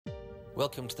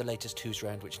Welcome to the latest Who's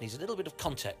Round, which needs a little bit of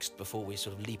context before we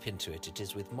sort of leap into it. It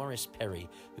is with Maurice Perry,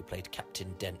 who played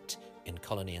Captain Dent in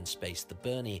Colony in Space. The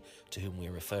Bernie to whom we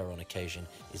refer on occasion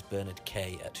is Bernard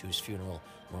Kay, at whose funeral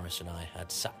Maurice and I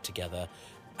had sat together.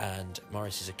 And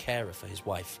Maurice is a carer for his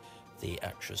wife, the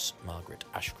actress Margaret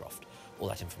Ashcroft. All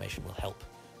that information will help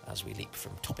as we leap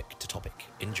from topic to topic.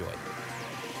 Enjoy.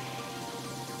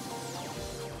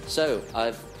 So,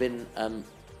 I've been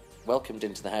welcomed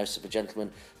into the house of a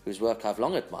gentleman whose work I've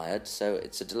long admired, so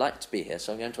it's a delight to be here.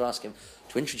 So I'm going to ask him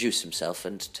to introduce himself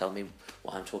and tell me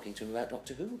why I'm talking to him about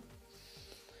Doctor Who.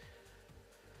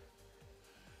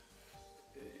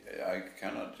 I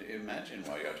cannot imagine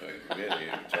why you're talking to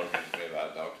me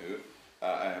about Doctor Who.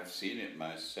 I have seen it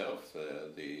myself.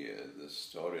 The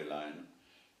storyline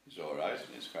is all right,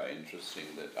 and it's quite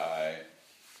interesting that I,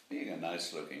 being a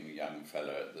nice-looking young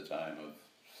fellow at the time of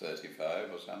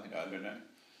 35 or something, I don't know,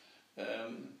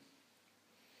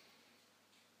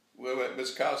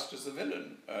 was cast as the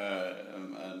villain,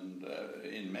 and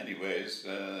in many ways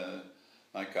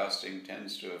my casting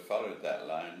tends to have followed that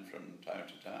line from time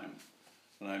to time,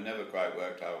 and I've never quite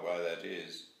worked out why that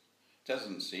is. It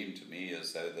doesn't seem to me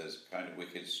as though there's a kind of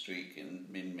wicked streak in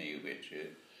me which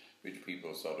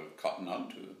people sort of cotton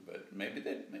onto, but maybe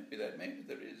there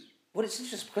is. Well, it's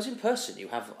interesting because in person you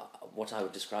have what I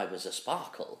would describe as a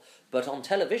sparkle, but on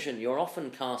television you're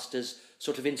often cast as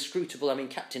sort of inscrutable. I mean,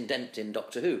 Captain Dent in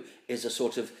Doctor Who is a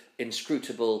sort of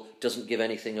inscrutable, doesn't give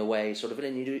anything away sort of,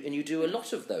 and you do a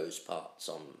lot of those parts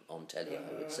on telly, I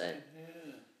would say.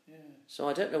 Yeah. So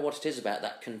I don't know what it is about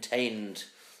that contained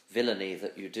villainy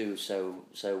that you do so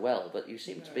well, but you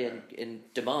seem to be in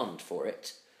demand for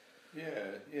it.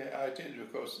 Yeah, I did,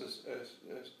 of course, there's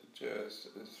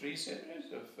 3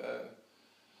 series of,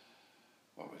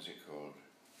 what was it called?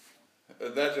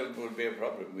 That would be a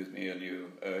problem with me and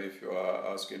you if you are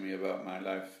asking me about my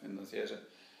life in the theatre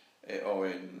or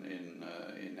in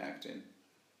acting.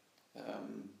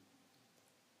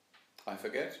 I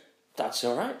forget. That's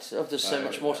all right. Oh, there's so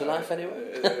much more to life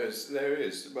anyway. There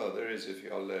is. Well, there is if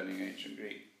you're learning ancient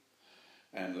Greek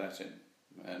and Latin.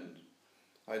 And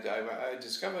I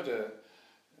discovered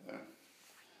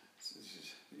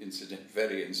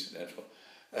very incidental.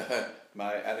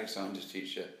 My Alexander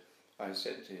teacher, I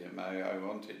said to him, I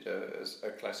wanted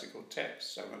a classical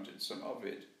text. I wanted some of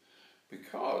it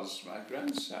because my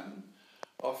grandson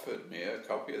offered me a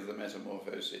copy of the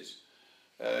Metamorphoses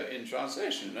in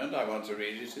translation, and I want to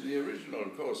read it in the original.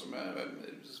 Of course,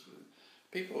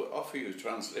 people offer you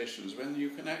translations when you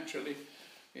can actually,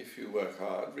 if you work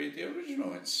hard, read the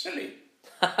original. It's silly.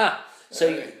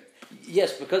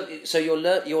 Yes, because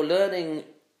you're learning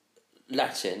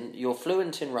Latin. You're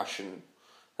fluent in Russian.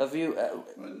 Have you?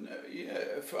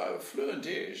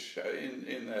 Fluent-ish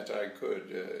in that I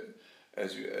could,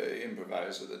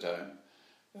 improvise at the time.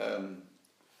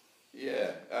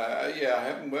 I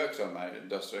haven't worked on my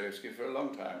Dostoevsky for a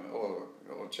long time, or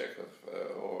Chekhov,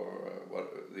 or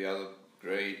what the other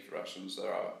great Russians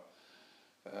there are.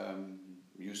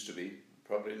 Used to be,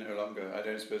 probably no longer. I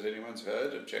don't suppose anyone's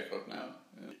heard of Chekhov now.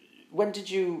 When did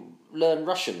you learn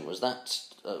Russian? Was that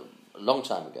a long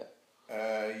time ago?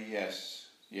 Yes,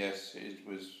 it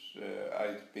was.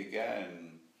 I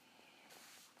began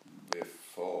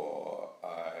before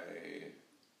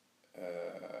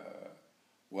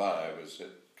while I was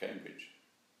at Cambridge.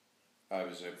 I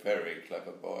was a very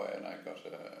clever boy, and I got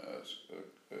a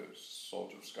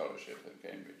sort of scholarship at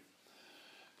Cambridge.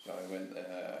 So I went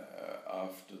there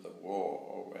after the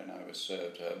war, when I was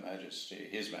served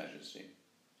His Majesty,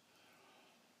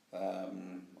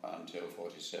 until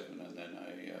 47, and then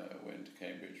I went to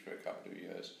Cambridge for a couple of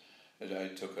years. And I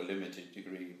took a limited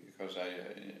degree because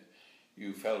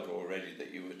you felt already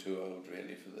that you were too old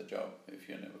really for the job, if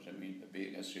you know what I mean,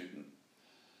 being a student.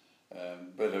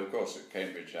 But of course at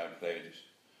Cambridge I played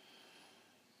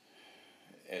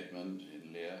Edmund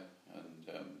in Lear and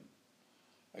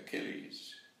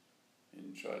Achilles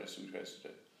in Troilus and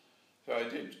Cressida. So I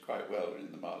did quite well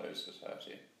in the Marlowe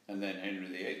Society. And then Henry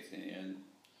VIII in the end.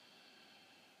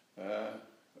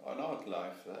 An odd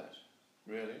life that,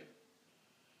 really.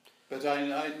 But I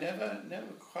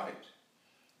never quite.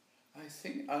 I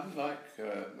think unlike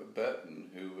Burton,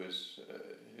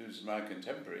 who's my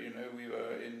contemporary, we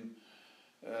were in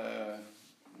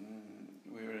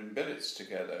billets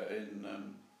together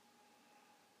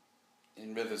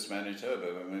in Rivers,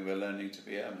 Manitoba, when we were learning to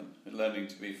be airmen, learning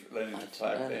to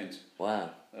fly planes.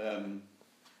 Wow.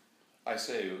 I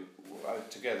say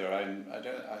together. I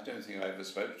don't think I ever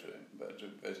spoke to him, but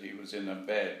he was in a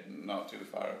bed not too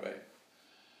far away.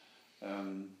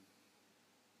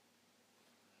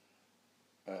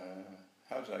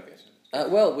 How did I get it?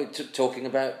 Well, we're talking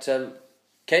about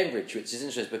Cambridge, which is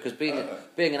interesting because being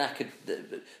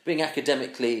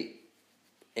academically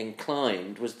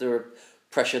inclined, was there a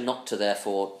pressure not to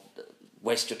therefore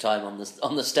waste your time on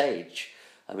the stage?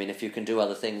 I mean, if you can do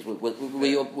other things, were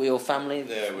your family?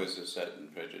 There was a certain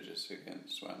prejudice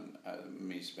against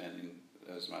me spending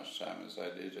as much time as I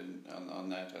did on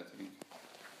that. I think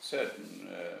certain,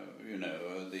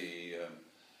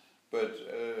 but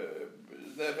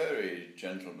they're very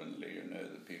gentlemanly.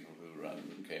 The people who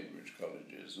run Cambridge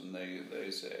colleges, and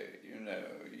they say, you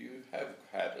have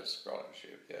had a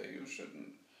scholarship. Yeah, you should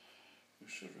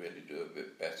really do a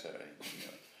bit better.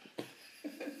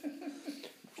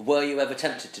 Were you ever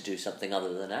tempted to do something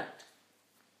other than act?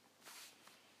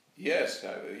 Yes.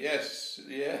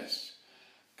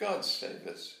 God save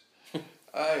us.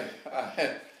 I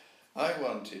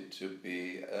wanted to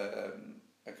be a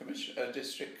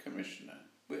district commissioner.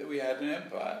 We had an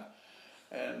empire,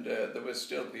 and there were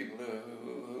still people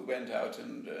who went out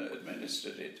and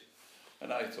administered it.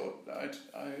 And I thought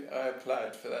I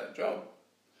applied for that job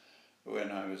when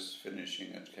I was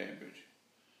finishing at Cambridge,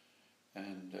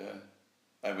 and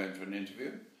I went for an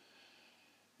interview,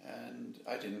 and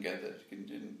I didn't get it.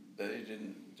 They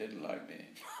didn't like me.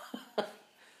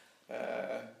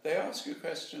 They ask you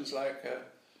questions like,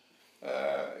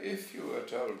 if you were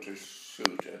told to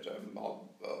shoot at a mob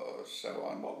or so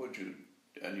on, what would you?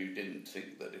 And you didn't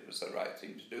think that it was the right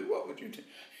thing to do. What would you do?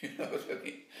 You know what I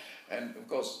mean? And of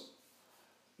course,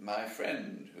 my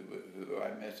friend who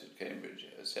I met at Cambridge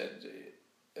said,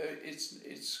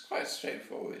 it's quite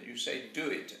straightforward. You say do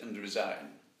it and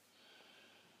resign.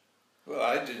 Well,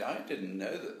 I didn't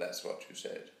know that that's what you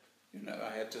said.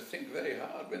 I had to think very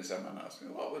hard when someone asked me,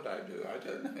 what would I do? I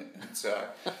don't know. And so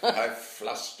I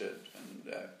flustered,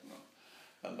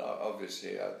 and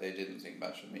obviously they didn't think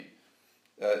much of me.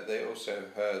 They also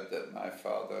heard that my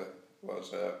father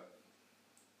was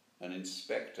an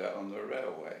inspector on the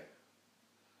railway.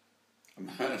 And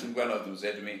one of them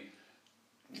said to me,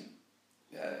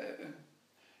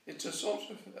 it's a sort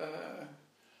of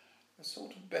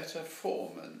better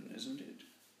foreman, isn't it?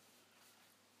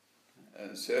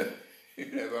 And so,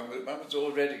 one was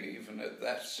already, even at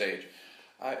that stage,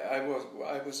 I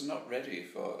was not ready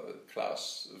for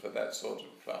that sort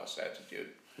of class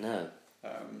attitude. No.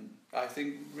 I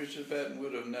think Richard Burton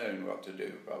would have known what to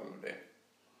do, probably.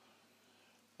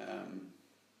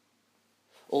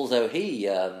 Although he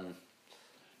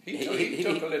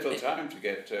took a little time to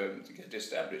get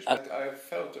established. I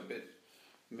felt a bit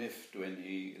miffed when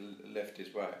he left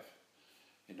his wife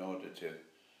in order to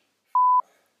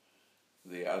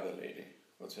the other lady.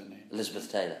 What's her name? Elizabeth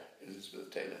Taylor.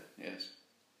 Elizabeth Taylor, yes.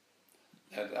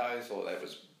 And I thought that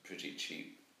was pretty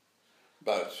cheap.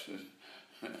 But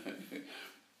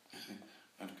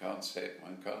one can't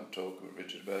talk with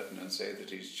Richard Burton and say that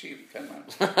he's cheap, can one?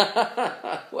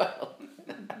 Well,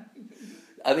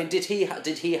 I mean, did he have?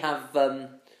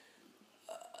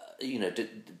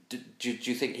 Do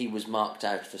you think he was marked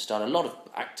out for style? A lot of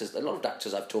actors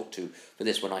I've talked to for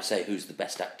this, when I say who's the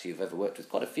best actor you've ever worked with,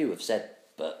 quite a few have said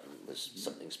Burton was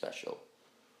something special.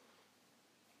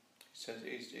 He said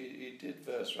he did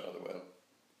verse rather well,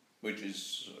 which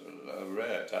is a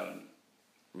rare talent.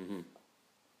 Mm-hmm.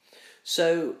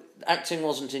 So acting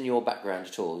wasn't in your background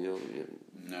at all.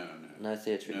 No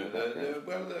theatre in your background.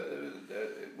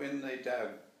 When they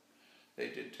died, they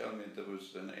did tell me there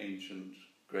was an ancient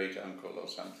great uncle or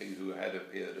something who had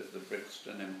appeared at the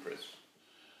Brixton Empress.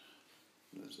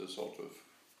 It's a sort of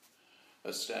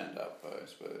a stand-up, I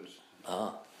suppose.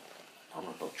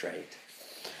 Honourable trade.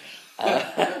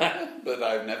 But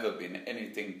I've never been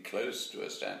anything close to a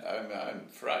stand-up. I'm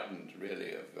frightened,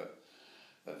 really,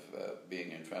 of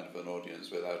being in front of an audience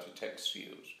without a text to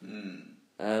use.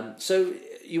 So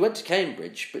you went to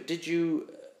Cambridge, but did you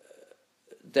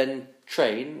then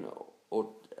train,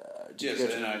 or yes,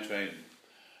 then I trained.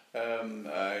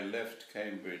 I left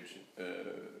Cambridge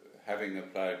having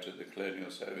applied to the Colonial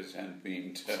Service and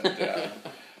been turned down.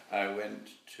 I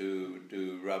went to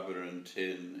do rubber and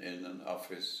tin in an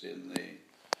office in the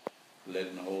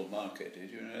Leadenhall Market. Did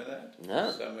you know that?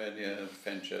 No. Somewhere near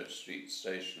Fenchurch Street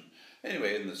Station.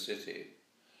 Anyway, in the city.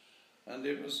 And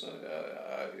it was,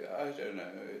 I don't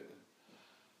know,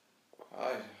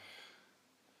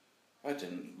 I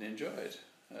didn't enjoy it.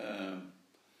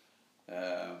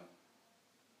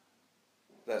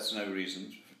 That's no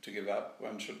reason to give up.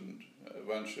 One shouldn't.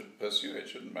 One should pursue it,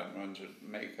 shouldn't one? One should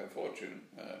make a fortune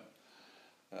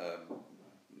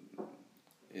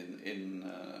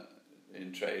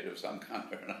in trade of some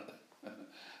kind or another.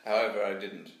 However, I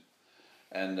didn't.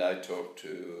 And I talked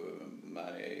to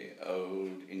my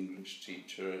old English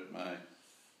teacher at my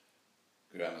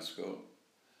grammar school,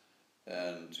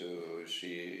 and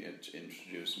she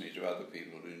introduced me to other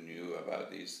people who knew about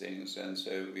these things, and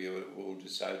so we all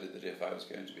decided that if I was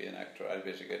going to be an actor, I'd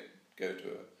better go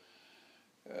to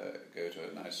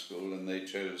a nice school, and they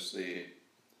chose the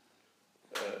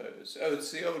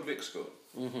it's the Old Vic School.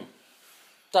 Mm-hmm.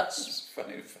 It's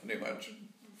funny one should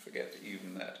forget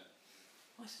even that.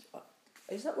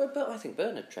 Is that where I think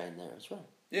Bernard trained there as well?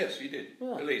 Yes, he did.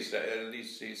 Yeah. At least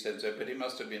he said so, but he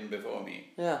must have been before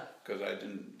me. Yeah. Because I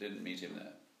didn't meet him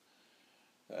there,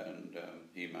 and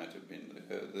he might have been.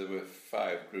 There were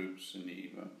 5 groups, and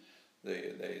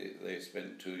they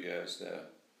spent 2 years there.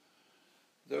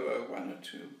 There were 1 or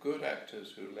 2 good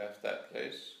actors who left that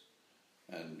place,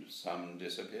 and some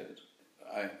disappeared.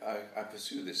 I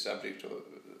pursue this subject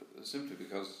simply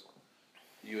because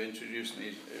you introduced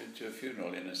me to a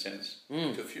funeral, in a sense,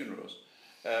 to funerals.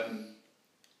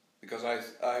 Because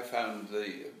I found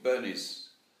Bernie's,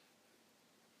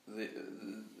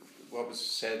 what was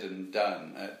said and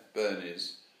done at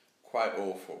Bernie's quite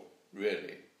awful,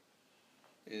 really,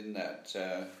 in that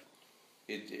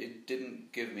it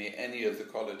didn't give me any of the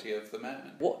quality of the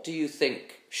man. What do you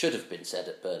think should have been said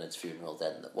at Bernard's funeral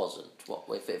then that wasn't? What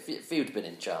if you'd been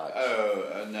in charge?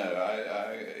 Oh, no,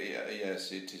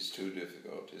 yes, it is too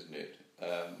difficult, isn't it?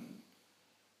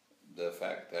 The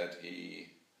fact that he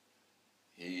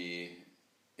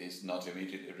is not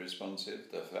immediately responsive,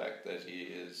 the fact that he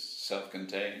is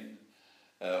self-contained,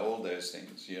 all those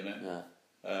things, you know.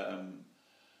 Yeah.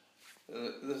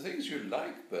 The things you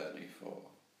like Bernie for,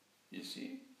 you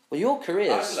see. Well, your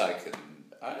career.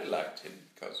 I liked him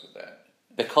because of that.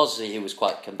 Because he was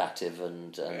quite combative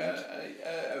and.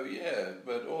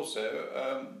 But also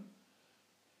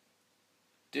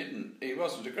he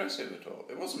wasn't aggressive at all.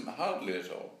 It wasn't hardly at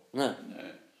all. No.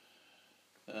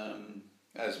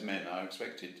 As men are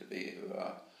expected to be, who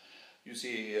are, you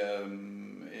see,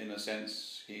 in a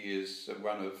sense, he is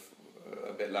one of,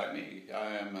 a bit like me.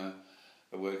 I am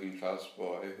a working class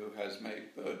boy who has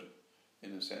made good,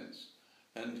 in a sense.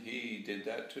 And he did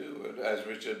that too, as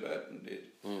Richard Burton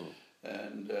did.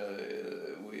 And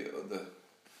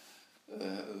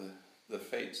the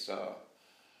fates are,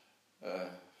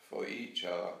 for each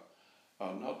are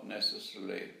not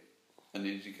necessarily an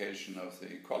indication of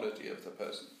the quality of the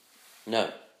person.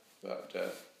 No. But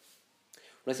well,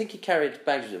 I think he carried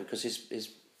bags with him because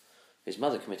his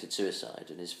mother committed suicide,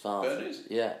 and his father. Bernie's?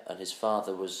 Yeah, and his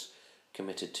father was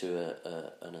committed to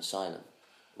an asylum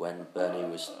when Bernie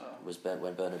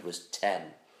when Bernard was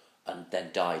 10, and then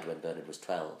died when Bernard was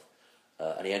 12.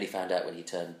 And he only found out when he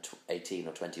turned 18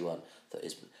 or 21 that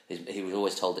he was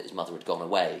always told that his mother had gone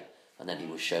away, and then he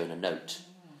was shown a note.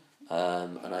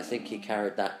 And I think he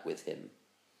carried that with him.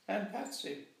 And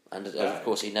Patsy. And of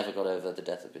course, he never got over the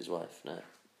death of his wife. No.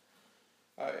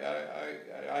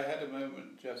 I had a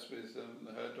moment just with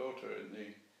her daughter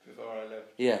before I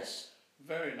left. Yes.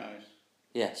 Very nice.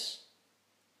 Yes.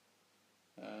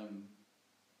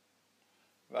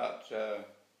 But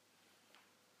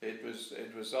it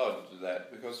was odd that,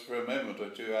 because for a moment or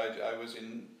two I was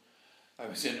in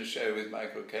a show with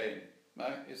Michael Caine.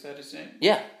 Mike, is that his name?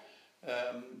 Yeah.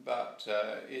 But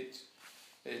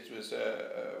it was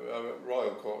a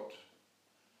Royal Court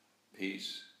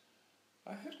piece.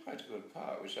 I had quite a good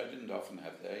part, which I didn't often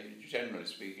have there. Generally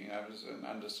speaking, I was an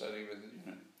understudy with,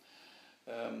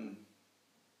 and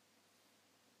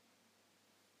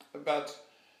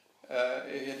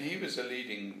he was the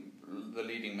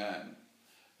leading man,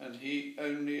 and he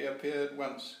only appeared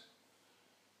once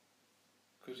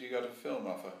because he got a film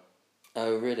offer.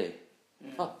 Oh, really?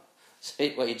 Yeah. Oh. So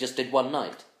he just did one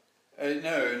night?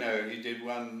 No, he did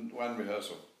one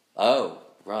rehearsal. Oh,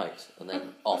 right, and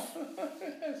then off.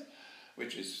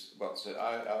 Which is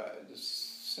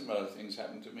similar things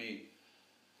happened to me,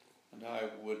 and I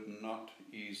would not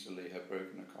easily have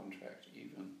broken a contract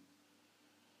even.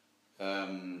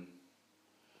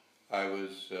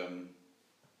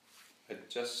 I'd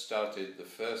just started the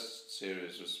first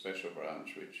series of Special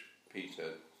Branch, which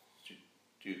Peter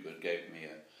Duguid gave me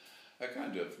a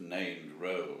kind of named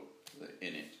role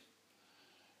in it.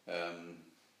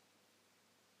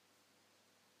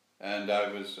 And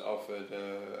I was offered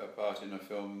a part in a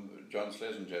film, John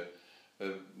Schlesinger.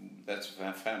 That's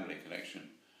a family connection.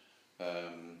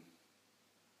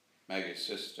 Maggie's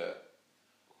sister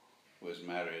was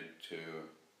married to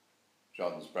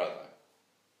John's brother.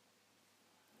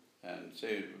 And so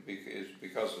it's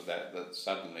because of that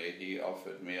suddenly he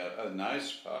offered me a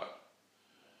nice part.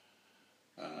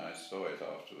 And I saw it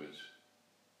afterwards.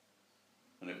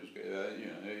 And it was,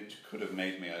 it could have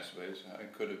made me, I suppose. I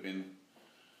could have been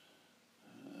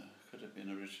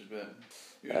a Richard Burton.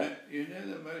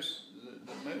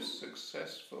 The most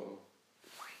successful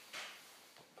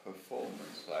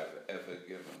ever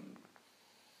given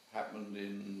happened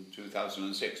in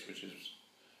 2006, which is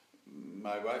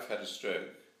my wife had a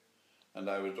stroke, and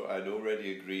I'd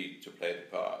already agreed to play the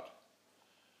part,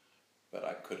 but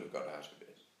I could have got out of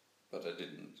it, but I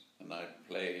didn't, and I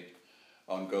played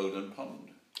on Golden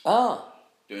Pond.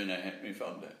 Doing a Henry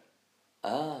Fonda.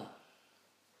 And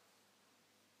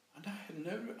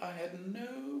I had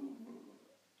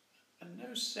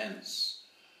no sense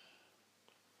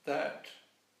that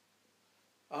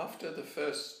after the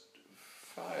first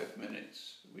 5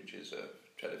 minutes, which is a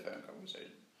telephone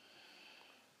conversation,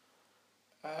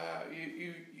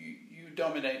 you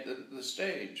dominate the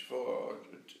stage for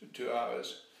 2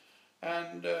 hours,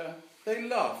 and they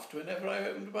laughed whenever I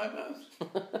opened my mouth.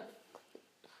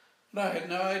 And I had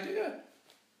no idea.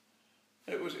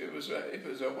 It was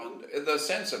a wonder. The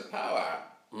sense of power.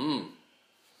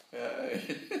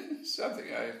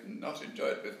 Something I had not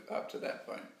enjoyed up to that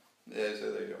point. Yeah,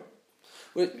 so there you go.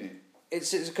 Well, yeah.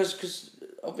 It's because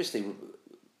obviously,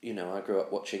 you know, I grew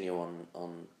up watching you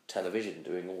on television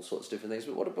doing all sorts of different things.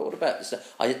 But what about this?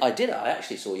 I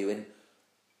actually saw you in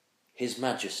His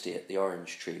Majesty at the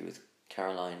Orange Tree with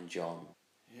Caroline John.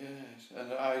 Yes,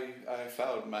 and I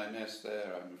fouled my nest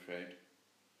there, I'm afraid.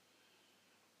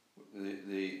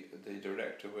 The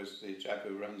director was the chap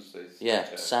who runs the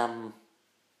theatre. Sam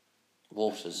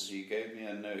Waters. He gave me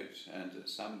a note, and at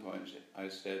some point I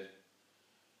said,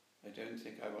 I don't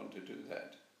think I want to do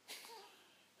that.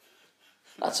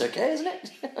 That's okay, isn't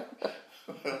it?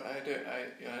 Well, I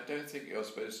don't think you're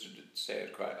supposed to say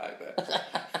it quite like that.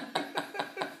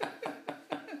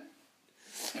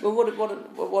 Well,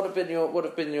 what have been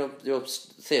your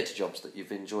theatre jobs that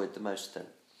you've enjoyed the most then?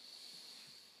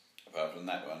 Apart from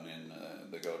that one in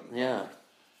the Golden. Yeah.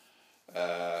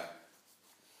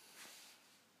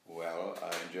 Well,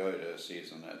 I enjoyed a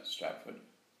season at Stratford.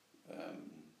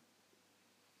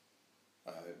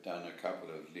 I've done a couple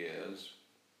of Lears.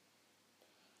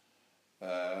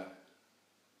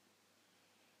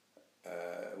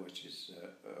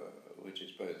 Which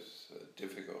is both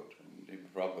difficult and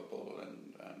improbable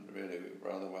and really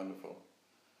rather wonderful.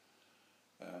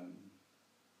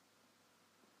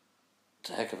 It's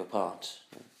a heck of a part.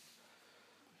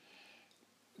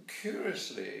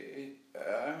 Curiously,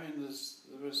 there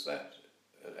was that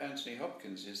Anthony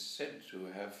Hopkins is said to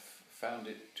have found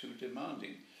it too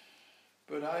demanding,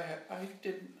 but I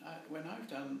didn't. When I've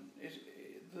done it,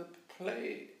 the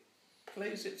play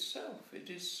plays itself. It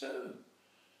is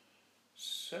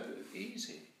so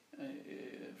easy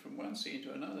from one scene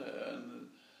to another, and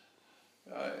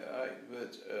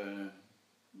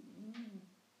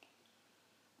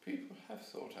people have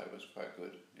thought I was quite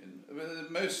good in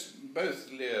both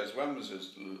Lears. One was at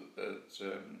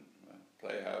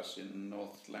Playhouse in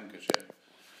North Lancashire.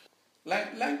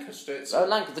 Lancaster.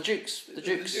 The Dukes.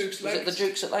 Was it the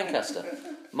Dukes at Lancaster?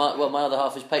 my other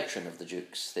half is patron of the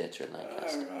Dukes Theatre in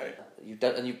Lancaster. Oh, right.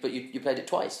 You played it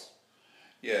twice.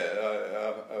 Yeah,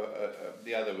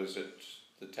 the other was at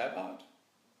the Tabard,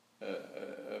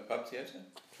 pub theatre.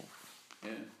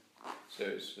 Yeah, so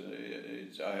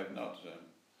I have not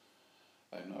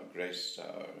graced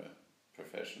our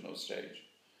professional stage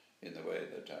in the way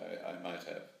that I might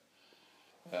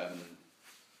have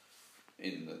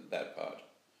in that part.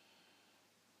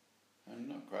 I'm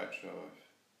not quite sure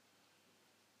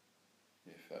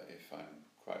if I'm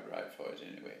quite right for it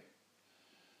anyway.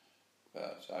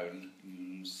 But I would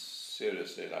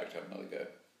seriously like to have another go.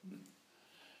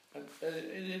 And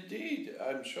indeed,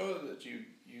 I'm sure that you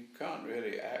can't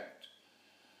really act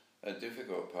a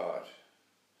difficult part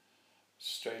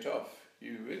straight off.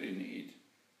 You really need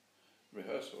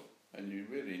rehearsal, and you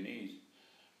really need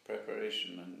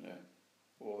preparation and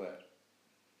all that.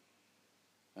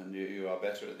 And you are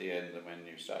better at the end than when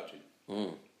you started.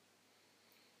 Mm.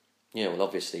 Yeah, well,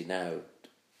 obviously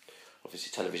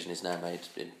television is now made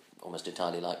in almost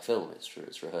entirely like film. It's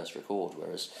rehearse record,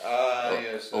 whereas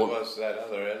yes, there was that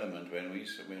other element when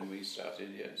we started.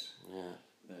 Yes. Yeah.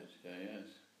 Yes.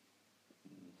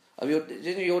 I mean,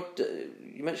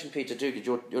 you mentioned Peter Duguid.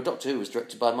 Your Doctor Who was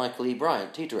directed by Michael E.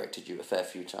 Bryant. He directed you a fair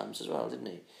few times as well, didn't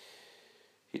he?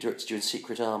 He directed you in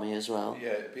Secret Army as well.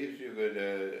 Yeah, Peter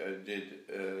Duguid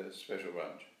did Special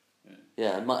Branch.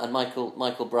 Yeah, and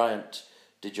Michael Bryant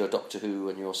did your Doctor Who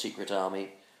and your Secret Army.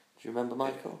 Do you remember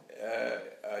Michael?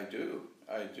 I do.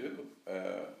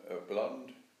 A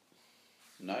blonde,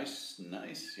 nice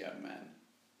young man.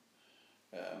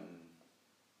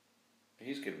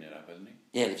 He's given it up, hasn't he?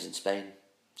 Yeah, he lives in Spain.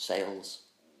 Sails.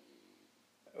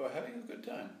 Oh, having a good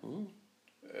time. Mm.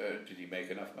 Did he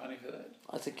make enough money for that?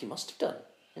 I think he must have done.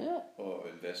 Yeah. Or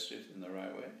invested in the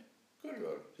right way? Good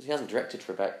Lord. Because he hasn't directed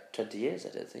for about 20 years, I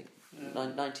don't think.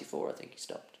 94, I think he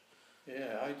stopped.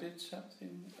 Yeah, I did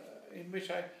something in which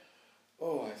I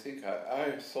think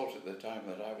I thought at the time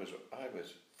that I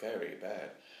was very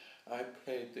bad. I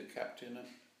played the captain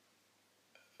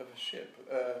of a ship,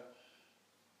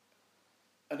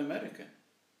 an American.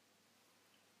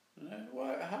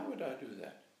 Why? How would I do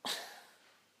that?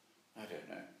 I don't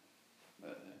know.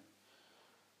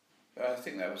 I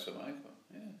think that was Sir Michael.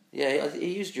 Yeah. Yeah,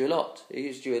 he used you a lot. He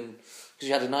used you in because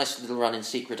you had a nice little run in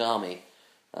Secret Army.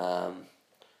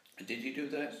 Did he do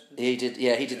that? He did.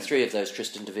 Yeah, he did 3 of those.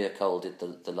 Tristan de Vere did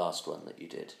the last one that you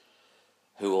did,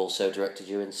 who also directed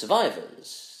you in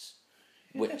Survivors,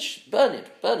 which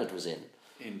Bernard was in.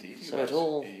 Indeed, he so was.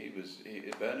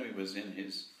 Bernard was in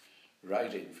his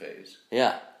riding phase.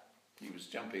 Yeah. He was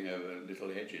jumping over little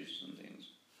hedges and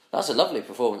things. That's a lovely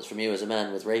performance from you as a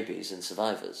man with rabies in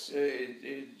Survivors.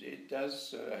 It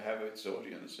does have its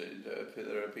audience.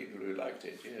 There are people who liked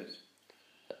it, yes.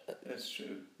 That's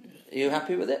true. Are you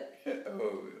happy with it?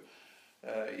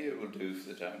 It will do for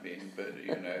the time being, but,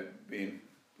 being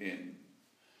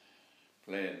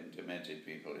playing demented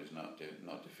people is not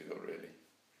difficult, really.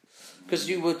 Because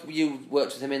you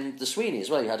worked with him in The Sweeney as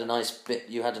well. You had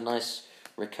a nice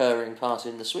recurring part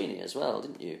in The Sweeney as well,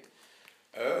 didn't you?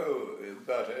 Oh,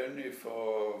 but only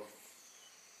for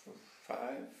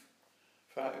 5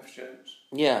 shows.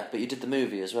 Yeah, but you did the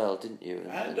movie as well, didn't you?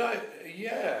 And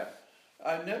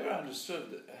I never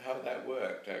understood how that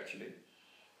worked, actually,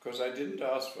 because I didn't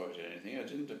ask for it or anything. I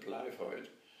didn't apply for it.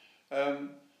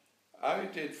 I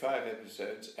did 5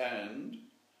 episodes, and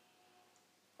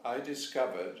I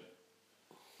discovered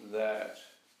that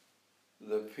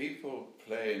the people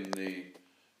playing the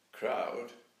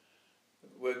crowd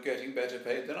were getting better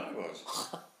paid than I was.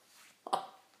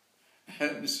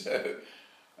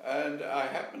 And I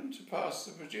happened to pass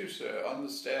the producer on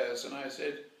the stairs, and I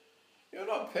said, "You're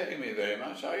not paying me very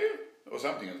much, are you?" Or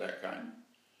something of that kind.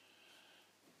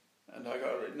 And I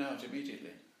got written out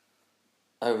immediately.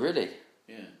 Oh, really?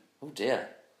 Yeah. Oh, dear.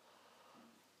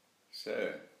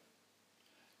 So,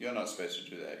 you're not supposed to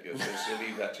do that. You're supposed to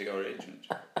leave that to your agent.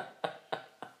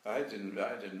 I didn't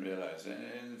realise.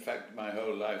 In fact, my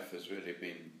whole life has really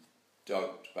been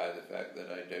dogged by the fact that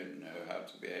I don't know how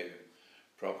to behave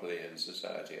properly in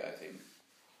society, I think.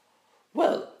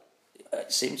 Well,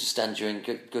 it seems to stand you in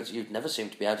good. You'd never seem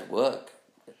to be out of work.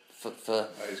 For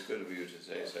It's good of you to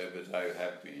say so, but I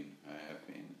have been.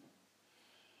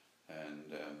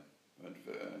 And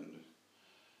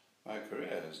my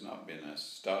career has not been a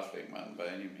startling one by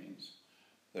any means.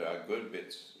 There are good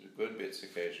bits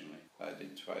occasionally. I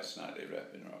did Twice Nightly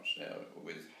Rap in Rochdale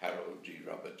with Harold G.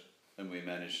 Robert, and we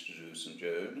managed to do St.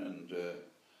 Joan and The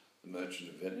Merchant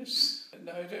of Venice.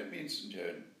 No, I don't mean St.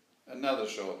 Joan. Another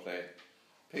short play,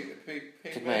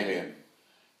 Pygmalion.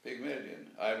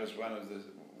 Pygmalion. I was one of the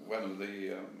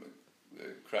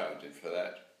crowd for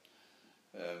that,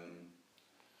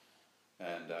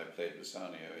 and I played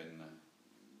Bassanio in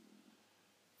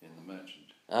The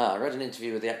Merchant. I read an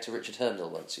interview with the actor Richard Herndon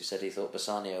once who said he thought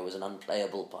Bassanio was an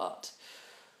unplayable part.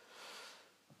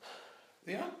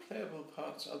 The unplayable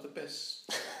parts are the best,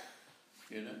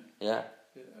 Yeah.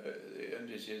 And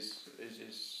it is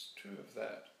true of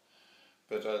that.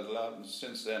 But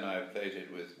since then I've played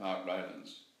it with Mark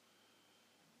Rylance,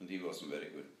 and he wasn't very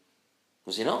good.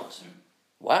 Was he not? No.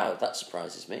 Wow, that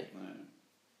surprises me. No.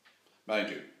 Mind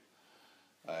you,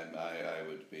 I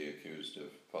would be accused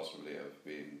of possibly of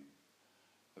being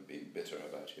bitter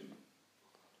about him,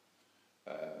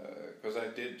 because I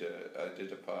did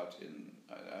a part in.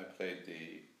 I played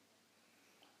the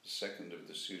second of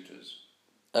the suitors.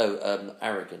 Oh,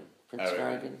 Aragon. Prince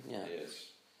Aragon, yeah.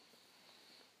 Yes.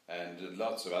 And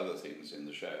lots of other things in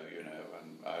the show, and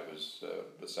I was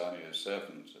Bassanio's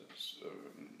servant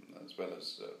as well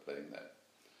as playing that.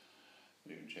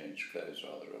 You changed clothes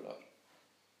rather a lot.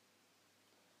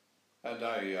 And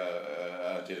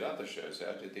I did other shows.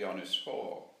 I did The Honest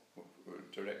Four,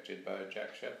 directed by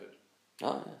Jack Shepherd.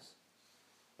 Oh, yes.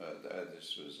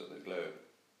 This was at the Globe.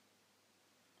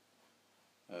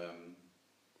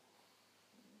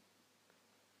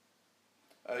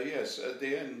 Yes, at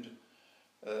the end,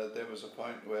 there was a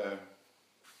point where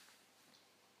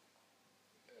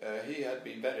he had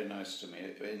been very nice to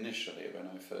me initially when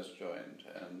I first joined,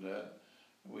 and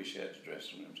we shared a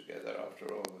dressing room together.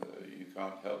 After all, you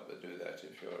can't help but do that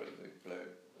if you're at the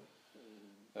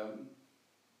Globe.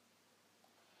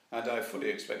 And I fully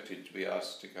expected to be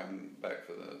asked to come back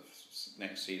for the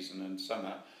next season, and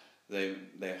somehow they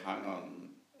hung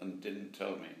on and didn't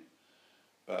tell me.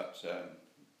 But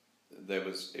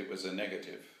it was a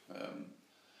negative.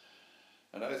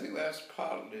 And I think that's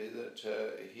partly that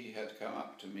he had come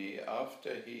up to me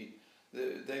after he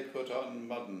They put on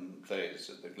modern plays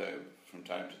at the Globe from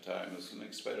time to time as an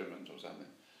experiment or something.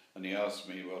 And he asked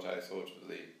me what I thought of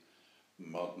the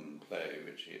modern play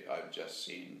which I've just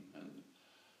seen, and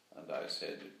I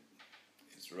said,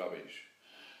 it's rubbish.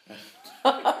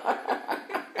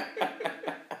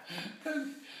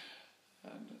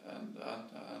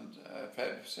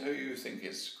 So you think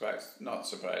it's quite not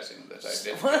surprising that I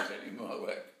didn't get any more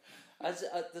work.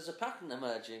 There's a pattern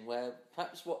emerging where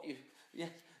perhaps what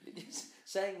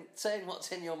saying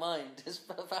what's in your mind is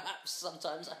perhaps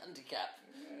sometimes a handicap.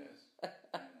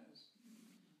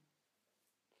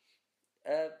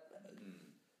 Yes.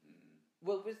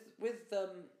 Well, with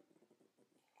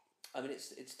I mean,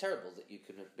 it's terrible that you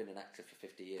could have been an actor for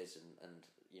 50 years and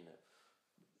you know,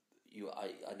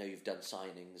 I know you've done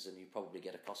signings and you probably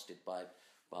get accosted by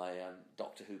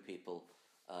Doctor Who people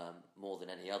more than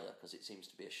any other, because it seems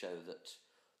to be a show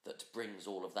that brings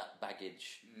all of that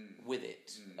baggage with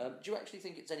it. Do you actually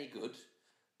think it's any good?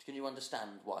 Can you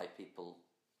understand why people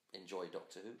enjoy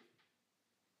Doctor Who?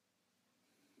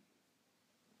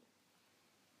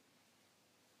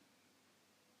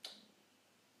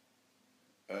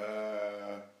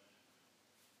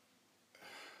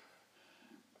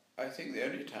 I think the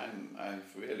only time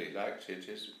I've really liked it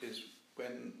is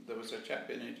when there was a chap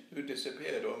in it who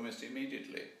disappeared almost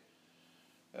immediately,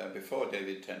 before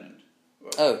David Tennant.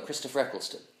 Christopher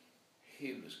Eccleston.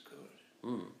 He was good.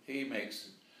 He makes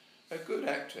a good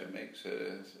actor makes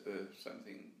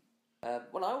something.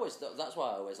 Well, that's why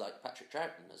I always liked Patrick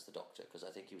Troughton as the Doctor, because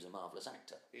I think he was a marvellous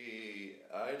actor.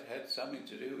 I'd had something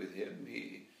to do with him.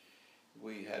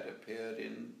 We had appeared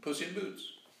in Puss in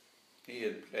Boots. He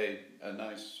had played a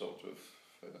nice sort of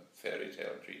fairy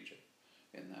tale creature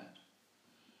in that.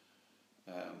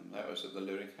 That was at the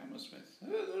Lyric Hammersmith.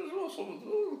 There's all sorts of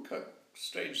little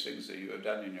strange things that you have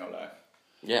done in your life.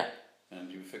 Yeah.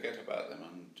 And you forget about them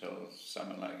until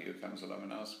someone like you comes along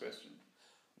and asks questions.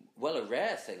 Well, a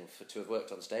rare thing to have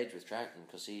worked on stage with Troughton,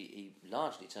 because he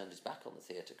largely turned his back on the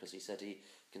theatre, because he said he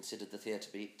considered the theatre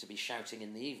to be shouting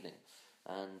in the evening,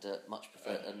 and much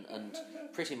preferred and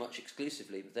pretty much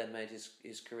exclusively then made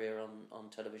his career on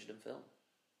television and film.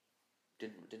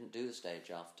 Didn't do the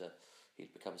stage after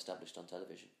he'd become established on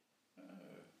television.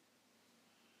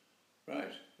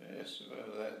 Right. Yes.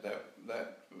 Well,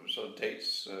 that sort of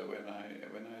dates when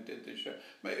I did this show.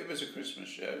 It was a Christmas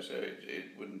show, so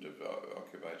it wouldn't have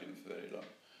occupied him for very long.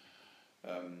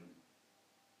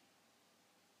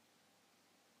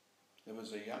 There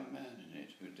was a young man in it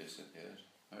who disappeared.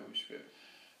 I wish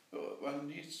one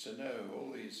needs to know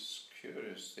all these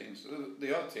curious things.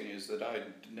 The odd thing is that I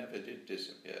never did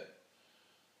disappear.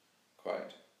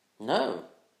 Quite. No.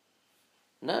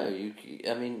 I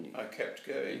mean. I kept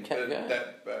going. You kept going.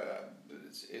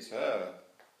 It's her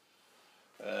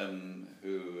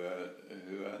who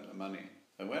earned the money.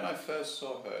 And when I first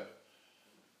saw her,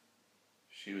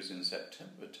 she was in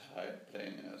September Tide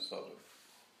playing a sort of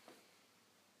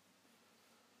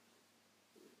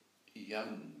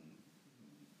young,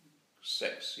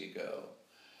 sexy girl,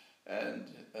 and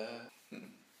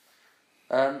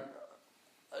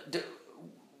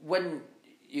when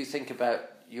you think about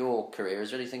your career,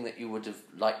 is there anything that you would have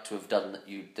liked to have done that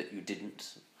you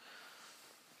didn't?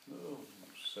 Oh,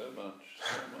 so much.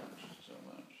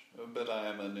 But I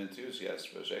am an enthusiast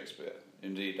for Shakespeare.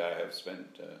 Indeed, I have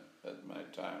spent at my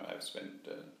time. I've spent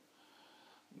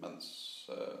months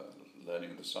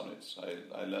learning the sonnets.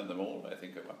 I learned them all, I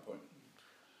think, at one point.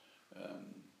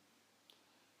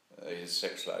 His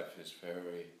sex life is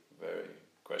very, very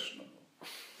questionable.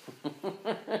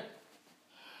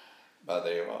 But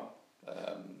there you are.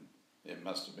 It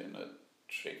must have been a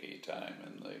tricky time,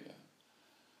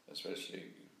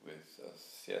 especially with a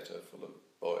theatre full of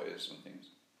boys and things.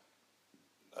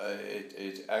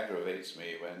 It aggravates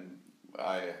me when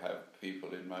I have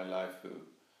people in my life who,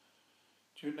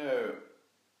 do you know,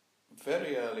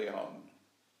 very early on,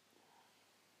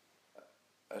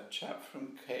 a chap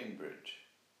from Cambridge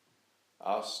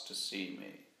asked to see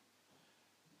me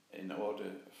in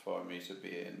order for me to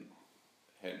be in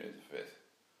Henry V.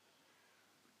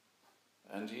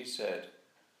 And he said,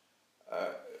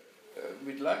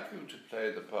 we'd like you to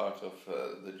play the part of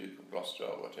the Duke of Gloucester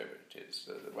or whatever it is,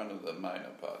 one of the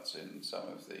minor parts in some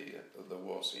of the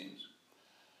war scenes.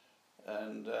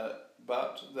 And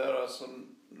but there are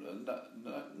some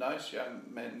nice young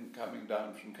men coming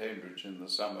down from Cambridge in the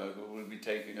summer who will be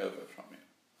taking over from you.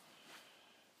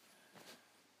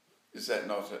 Is that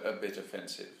not a bit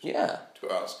offensive? Yeah.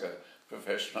 To ask a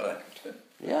professional actor?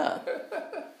 Yeah.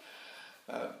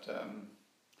 But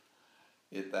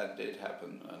that did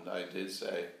happen, and I did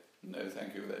say, no,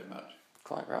 thank you very much.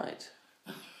 Quite right.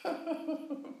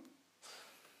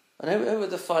 And who were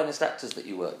the finest actors that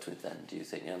you worked with then, do you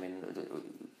think? I mean,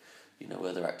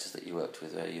 were there actors that you worked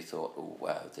with where you thought, oh,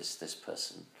 wow, this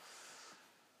person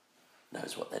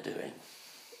knows what they're doing?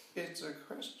 It's a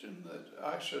question that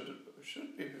I should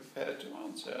be prepared to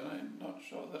answer, and I'm not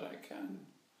sure that I can.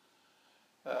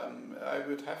 I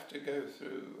would have to go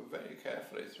very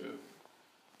carefully through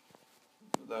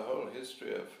the whole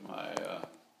history of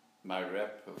my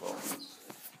rep performance,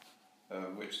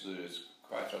 which there is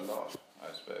quite a lot,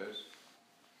 I suppose.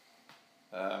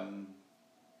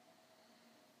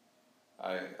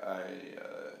 I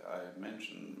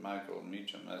mentioned Michael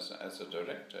Meacham as a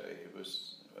director.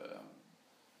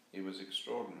 He was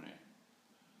extraordinary,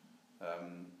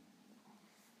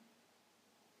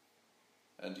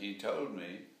 and he told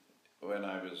me when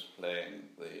I was playing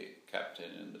the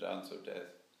captain in The Dance of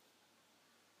Death.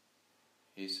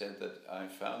 He said that I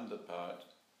found the part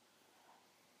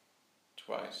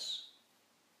twice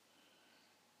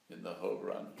in the whole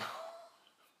run.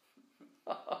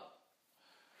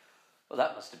 Well,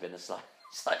 that must have been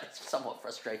somewhat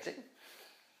frustrating.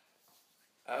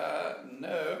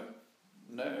 No.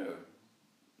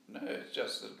 It's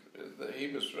just that he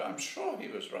was. I'm sure he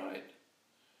was right.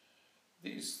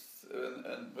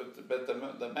 But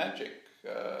the magic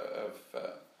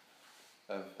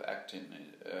of acting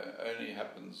only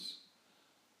happens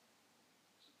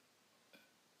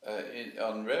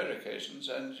on rare occasions,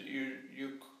 and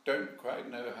you don't quite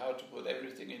know how to put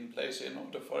everything in place in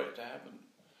order for it to happen.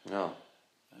 No.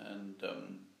 And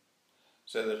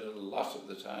so that a lot of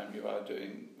the time you are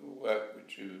doing work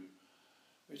which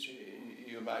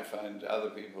you might find other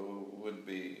people would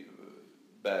be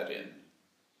bad in.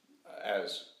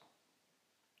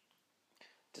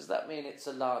 Does that mean it's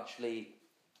a largely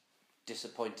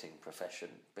disappointing profession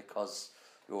because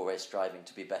you're always striving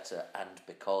to be better, and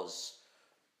because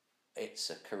it's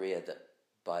a career that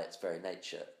by its very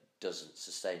nature doesn't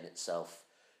sustain itself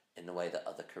in the way that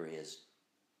other careers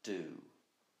do?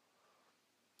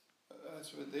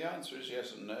 The answer is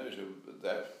yes and no to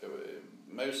that.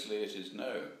 Mostly it is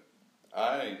no.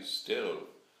 I still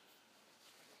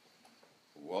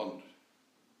want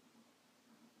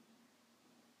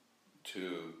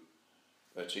to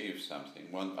achieve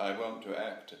something. I want to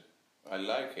act. I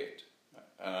like it,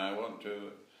 and I want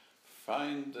to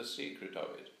find the secret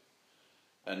of it.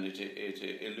 And it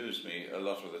eludes me a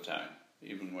lot of the time,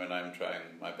 even when I'm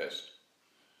trying my best.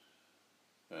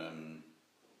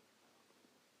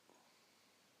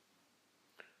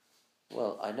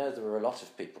 Well, I know there were a lot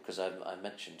of people, because I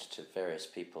mentioned to various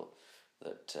people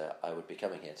that I would be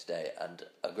coming here today, and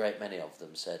a great many of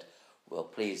them said, well,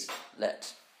 please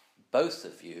let both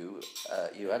of you,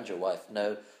 you and your wife,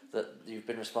 know that you've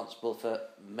been responsible for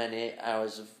many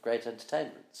hours of great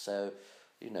entertainment. So,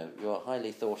 you're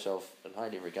highly thought of and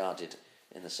highly regarded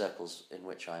in the circles in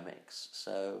which I mix.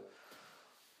 So,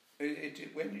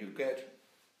 when you get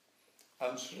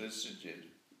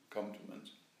unsolicited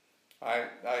compliments,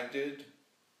 I did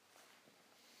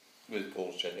with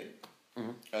Paul Shelley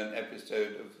an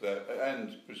episode of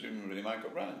and presumably Michael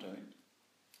Bryant, I think,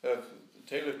 of The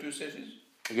Tale of Two Cities.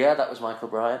 Yeah, that was Michael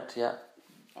Bryant. Yeah.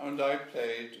 And I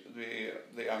played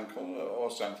the uncle or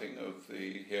something of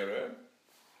the hero,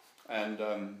 and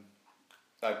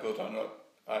I put on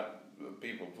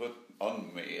people put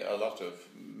on me a lot of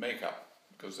makeup,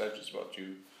 because that is what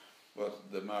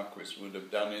the Marquis would have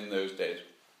done in those days.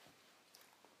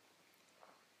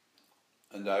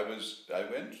 And I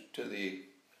went to the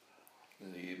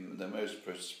most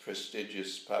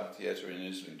prestigious pub theatre in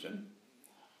Islington,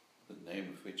 the name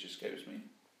of which escapes me.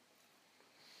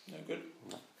 No good?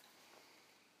 No.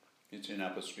 It's in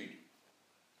Upper Street.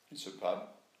 It's a pub.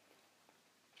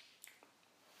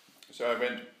 So I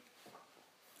went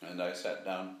and I sat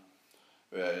down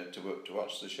to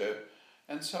watch the show,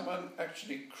 and someone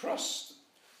actually crossed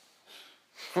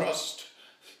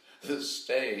the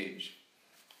stage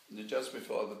just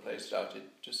before the play started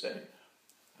to say,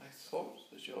 I thought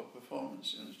that your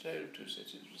performance in The Tale of Two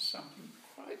Cities was something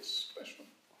quite special.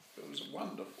 It was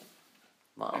wonderful.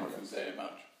 Marvellous. Thank you very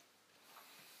much.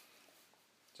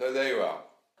 So there you are.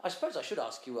 I suppose I should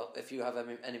ask you if you have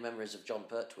any memories of John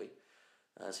Pertwee,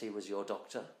 as he was your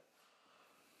doctor.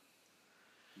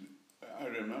 I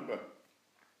remember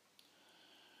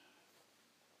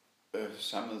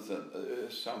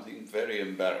something very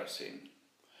embarrassing.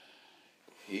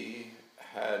 He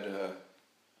had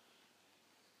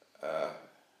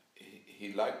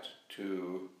he liked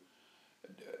to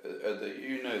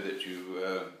that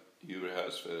you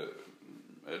rehearse for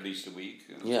at least a week,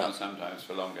 and sometimes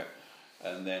for longer,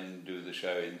 and then do the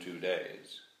show in 2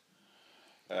 days.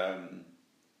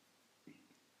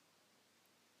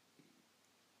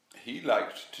 he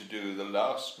liked to do the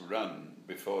last run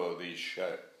before the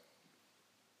show,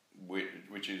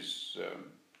 which is,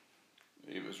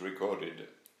 it was recorded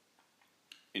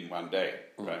in one day,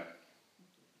 right?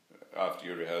 After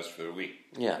you rehearse for a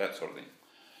week, that sort of thing.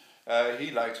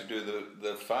 He liked to do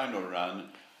the final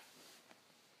run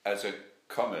as a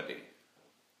comedy,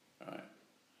 right?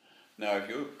 Now, if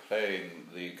you're playing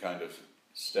the kind of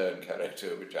stern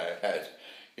character which I had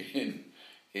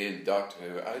in Doctor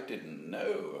Who, I didn't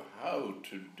know how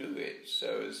to do it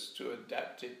so as to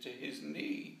adapt it to his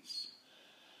needs.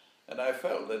 And I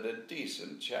felt that a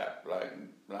decent chap like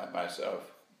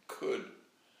myself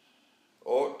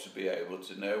ought to be able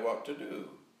to know what to do.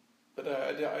 But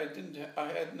I didn't.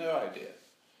 I had no idea.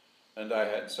 And I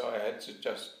had to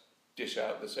just dish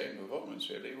out the same performance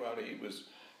really while he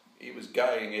was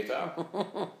guying it up.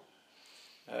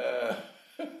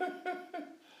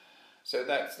 So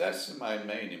that's my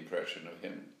main impression of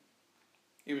him.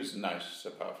 He was nice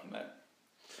apart from that.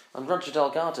 And Roger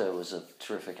Delgado was a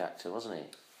terrific actor, wasn't he?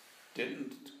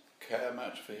 Didn't care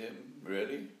much for him,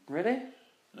 really. Really?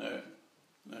 No.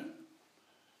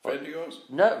 Friend of yours?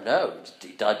 No.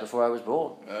 He died before I was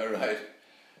born. All right.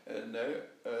 No,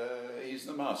 he's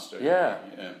the master. Yeah.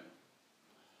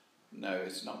 No,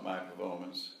 it's not my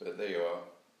performance, but there you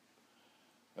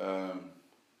are.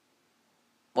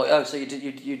 So you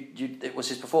it was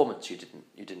his performance you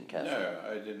didn't care for? No,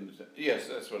 I didn't. Yes,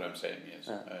 that's what I'm saying. Yes,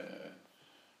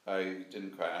 I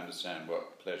didn't quite understand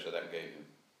what pleasure that gave him,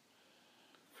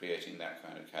 creating that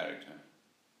kind of character.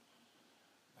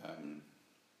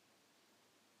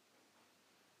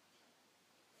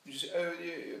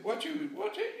 What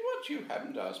you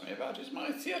haven't asked me about is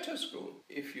my theatre school.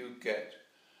 If you get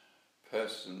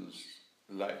persons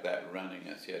like that running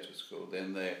a theatre school,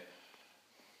 then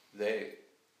they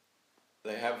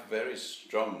have very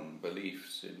strong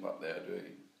beliefs in what they are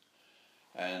doing,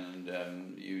 and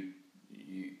you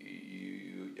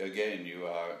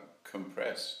are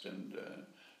compressed and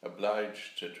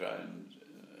obliged to try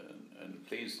and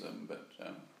please them, but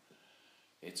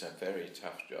it's a very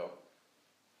tough job.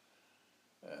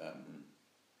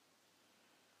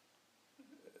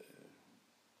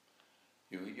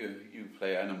 You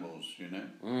play animals,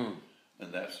 and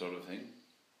that sort of thing.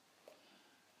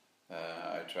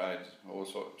 I tried all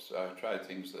sorts. I tried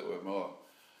things that were more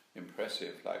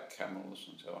impressive, like camels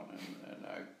and so on, and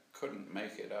I couldn't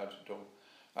make it out at all.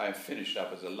 I finished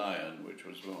up as a lion, which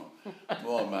was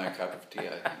more my cup of tea,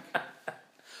 I think.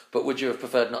 But would you have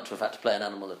preferred not to have had to play an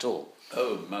animal at all?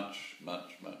 Oh, much,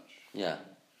 much, much. Yeah.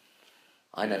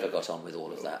 I never got on with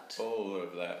all of that. All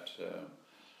of that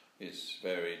is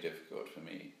very difficult for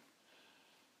me.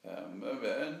 And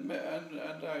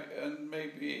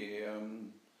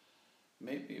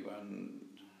maybe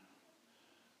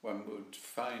one would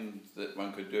find that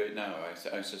one could do it now,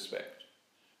 I suspect,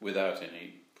 without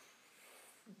any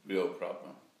real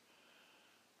problem.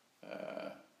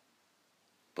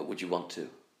 But would you want to?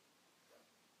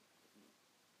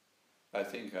 I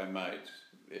think I might,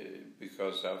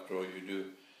 because after all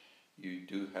you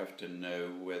do have to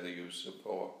know whether you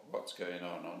support what's going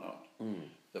on or not.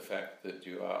 The fact that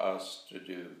you are asked to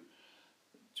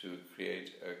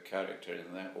create a character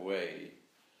in that way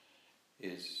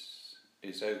is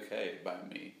okay by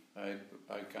me. I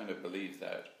kind of believe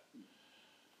that,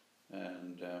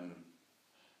 and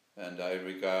I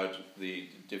regard the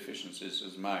deficiencies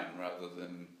as mine rather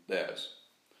than theirs.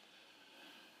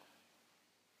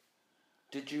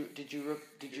 Did you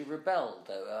rebel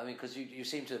though? I mean, because you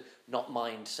seem to not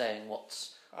mind saying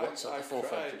what's at the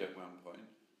forefront. I cried at one point.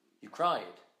 You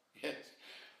cried? Yes.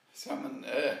 Someone,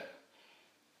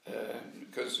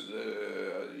 because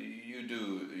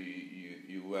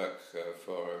you work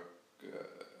for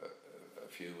a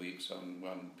few weeks on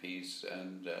one piece,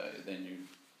 and then you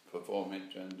perform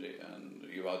it, and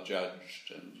you are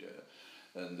judged,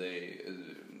 and they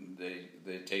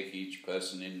take each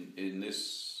person in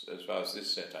this, as far as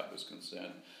this setup is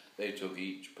concerned, they took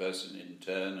each person in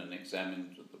turn and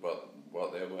examined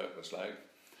what their work was like,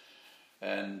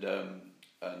 and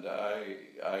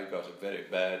I got a very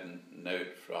bad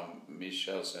note from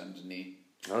Michel Saint-Denis.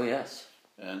 Oh yes.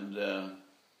 And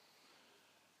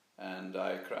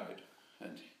I cried,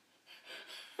 and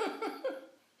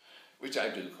which I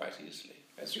do quite easily,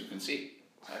 as you can see.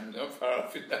 I'm not far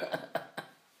off it now.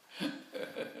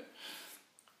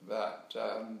 But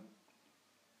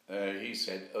he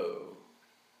said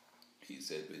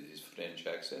with his French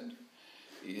accent,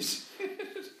 he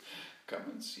said, "Come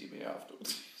and see me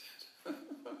afterwards."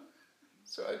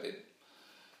 So I did,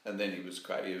 and then he was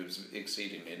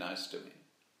exceedingly nice to me.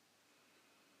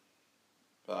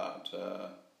 But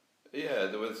Yeah,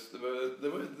 there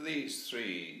were these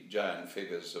three giant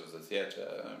figures of the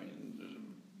theatre. I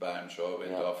mean, Byam Shaw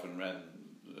went off and ran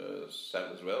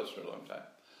Sadler's Wells for a long time,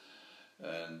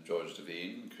 and George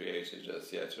Devine created a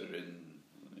theatre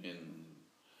in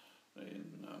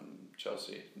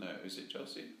Chelsea. No, is it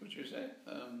Chelsea? Would you say?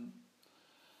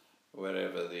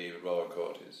 Wherever the Royal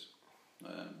Court is,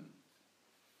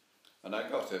 and I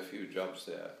got a few jobs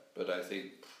there. But I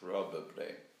think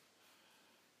probably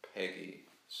Peggy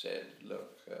said,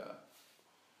 "Look,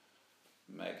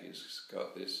 Maggie's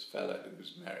got this fella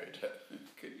who's married her.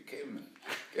 Can you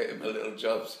get him a little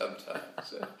job sometime?"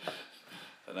 So,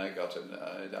 and I got him.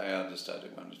 I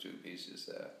understudied one or two pieces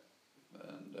there,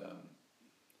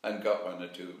 and got one or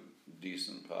two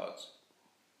decent parts.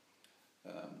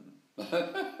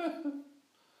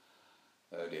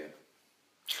 Oh dear.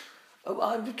 Oh,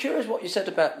 I'm curious what you said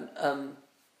about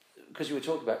because you were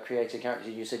talking about creating characters,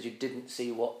 and you said you didn't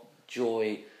see what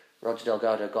joy Roger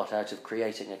Delgado got out of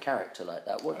creating a character like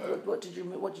that. What did you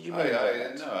mean by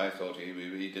that? No, I thought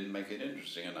he didn't make it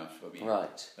interesting enough for me.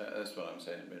 Right. That's what I'm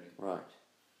saying, really. Right.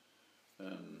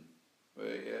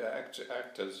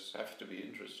 Actors have to be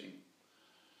interesting,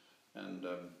 and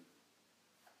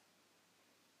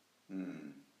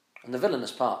And the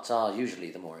villainous parts are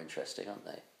usually the more interesting, aren't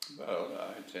they? Well,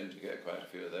 I tend to get quite a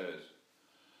few of those.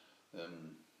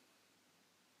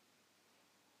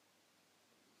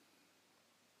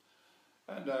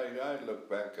 And I look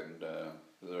back, and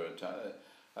there are times.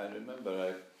 I remember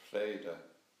I played.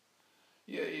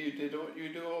 You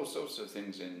do all sorts of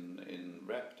things in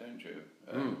rap, don't you?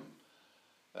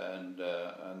 And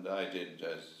I did,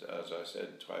 as I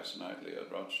said, twice nightly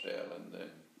at Rochdale, and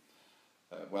then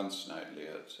once nightly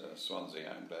at Swansea.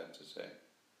 I'm glad to say.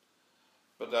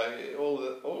 But all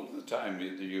the time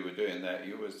you were doing that,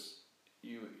 you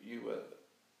were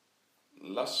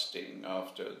lusting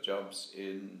after jobs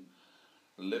in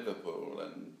Liverpool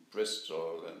and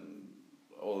Bristol and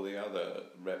all the other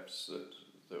reps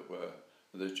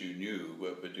that you knew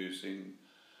were producing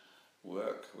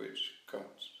work which got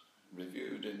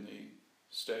reviewed in the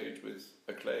stage with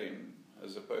acclaim,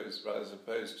 as opposed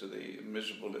to the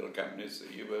miserable little companies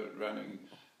that you were running,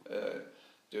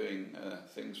 doing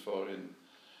things for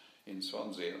in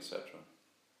Swansea, etc.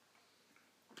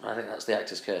 I think that's the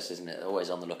actor's curse, isn't it? Always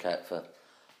on the lookout for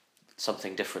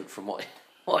something different from what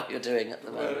you're doing at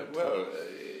the moment. Well,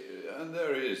 and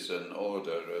there is an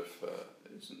order of,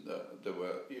 isn't there? There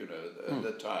were, at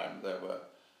the time there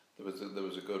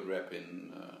was a good rep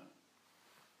in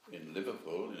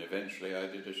Liverpool, and eventually I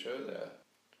did a show there.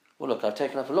 Well, look, I've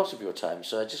taken up a lot of your time,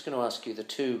 so I'm just going to ask you the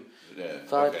two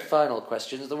final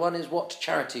questions. The one is, what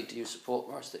charity do you support,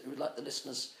 Morris, that you would like the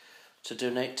listeners to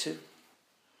donate to?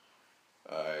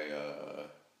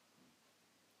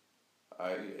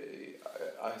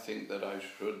 I think that I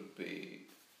should be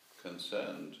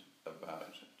concerned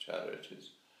about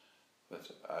charities,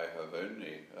 but I have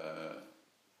only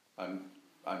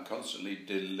I'm constantly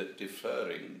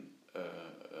deferring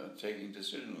taking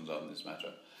decisions on this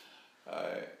matter.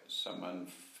 Someone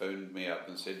phoned me up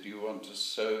and said, "Do you want to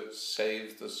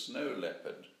save the snow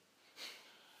leopard?"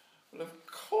 Well, of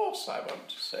course I want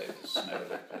to save the snow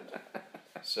leopard.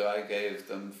 So I gave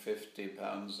them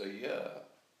 £50 a year.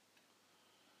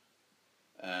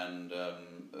 And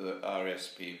the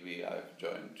RSPB I've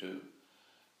joined to.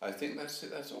 I think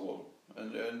that's all.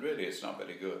 And really it's not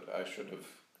very good. I should have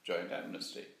joined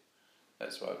Amnesty.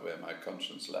 That's where my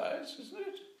conscience lies, isn't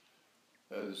it?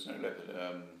 The snow leopard.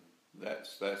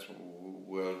 That's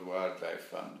World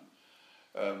Wildlife Fund.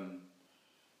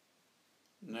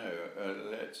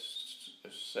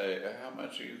 Let's say, how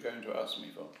much are you going to ask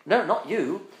me for? No, not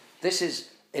you. This is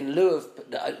in lieu of...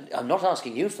 I'm not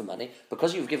asking you for money.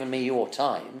 Because you've given me your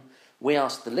time, we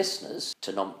ask the listeners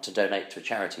to donate to a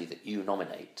charity that you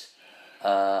nominate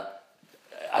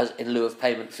as in lieu of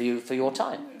payment for your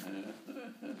time.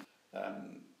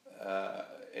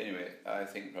 Anyway, I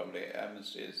think probably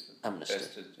Amnesty is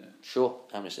best. Sure,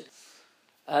 Amnesty.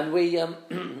 And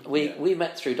we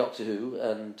met through Doctor Who,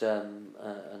 and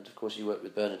of course you worked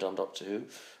with Bernard on Doctor Who,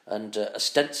 and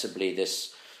ostensibly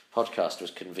this podcast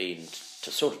was convened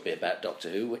to sort of be about Doctor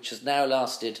Who, which has now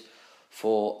lasted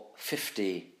for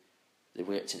 50.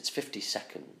 It's in its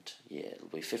 52nd year. It'll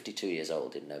be 52 years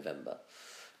old in November.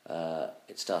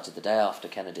 It started the day after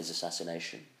Kennedy's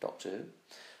assassination, Doctor Who.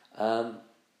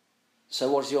 So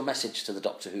what is your message to the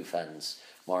Doctor Who fans,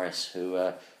 Morris,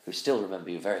 who still remember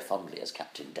you very fondly as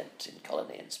Captain Dent in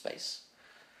Colony in Space?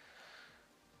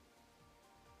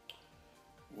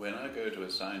 When I go to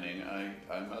a signing,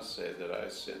 I must say that I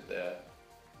sit there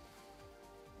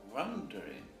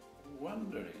wondering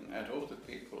at all the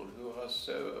people who are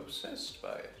so obsessed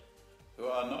by it. who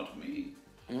are not me.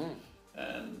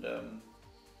 And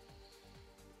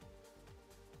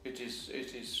it is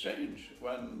strange.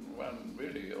 One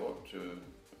really ought to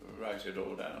write it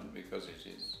all down, because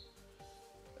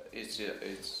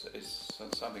it's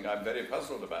something I'm very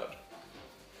puzzled about.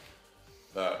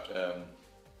 But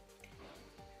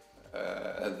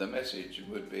the message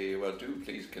would be, well, do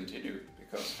please continue,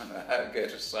 because I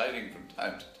get a signing from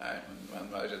time to time, and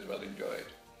one might as well enjoy it.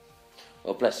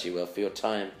 Well, bless you, Will, for your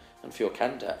time and for your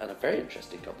candour, and a very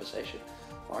interesting conversation.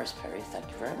 Maurice Perry, thank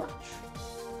you very much.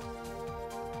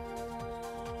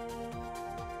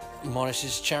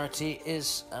 Maurice's charity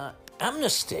is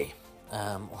Amnesty.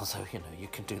 Although, you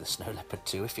can do the Snow Leopard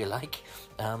too if you like.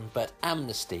 But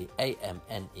Amnesty,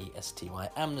 Amnesty,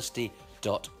 amnesty.org.uk.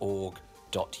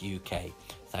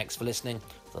 Thanks for listening.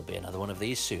 There'll be another one of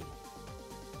these soon.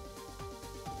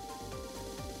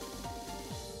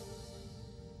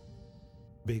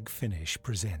 Big Finish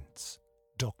presents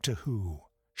Doctor Who,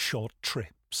 Short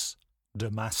Trips,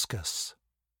 Damascus.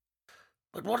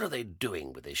 But what are they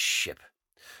doing with this ship?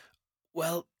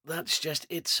 Well, that's just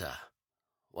it, sir.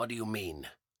 What do you mean?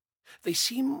 They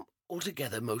seem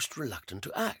altogether most reluctant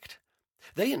to act.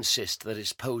 They insist that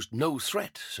it's posed no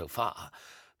threat so far.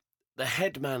 The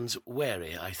headman's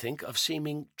wary, I think, of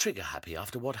seeming trigger-happy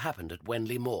after what happened at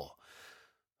Wenley Moor.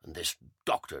 And this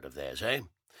doctor of theirs, eh?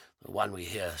 The one we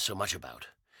hear so much about.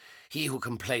 He who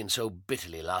complained so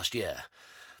bitterly last year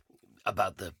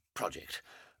about the project.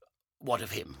 What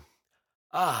of him?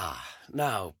 Ah,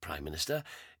 now, Prime Minister,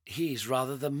 he's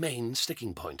rather the main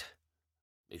sticking point.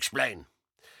 Explain.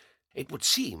 It would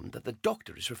seem that the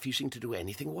doctor is refusing to do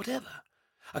anything whatever.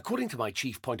 According to my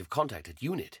chief point of contact at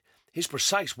UNIT, his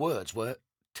precise words were,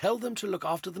 "Tell them to look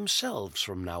after themselves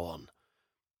from now on."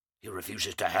 He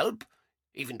refuses to help?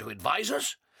 Even to advise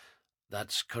us?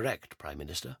 That's correct, Prime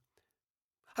Minister.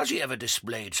 Has he ever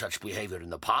displayed such behaviour in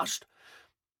the past?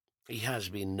 He has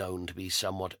been known to be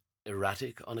somewhat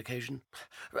erratic on occasion.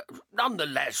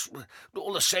 Nonetheless,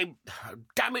 all the same,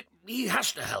 damn it, he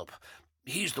has to help.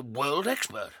 He's the world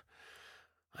expert.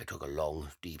 I took a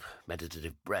long, deep,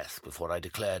 meditative breath before I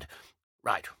declared,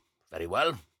 "Right, very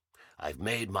well. I've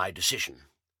made my decision.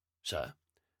 Sir,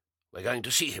 we're going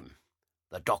to see him,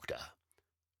 the doctor."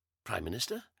 Prime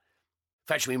Minister?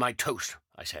 "Fetch me my toast,"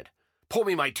 I said. "Pour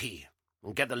me my tea,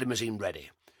 and get the limousine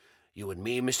ready. You and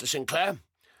me, Mr. Sinclair,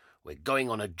 we're going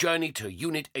on a journey to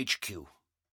Unit HQ.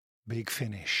 Big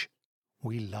Finish.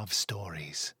 We love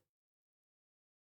stories.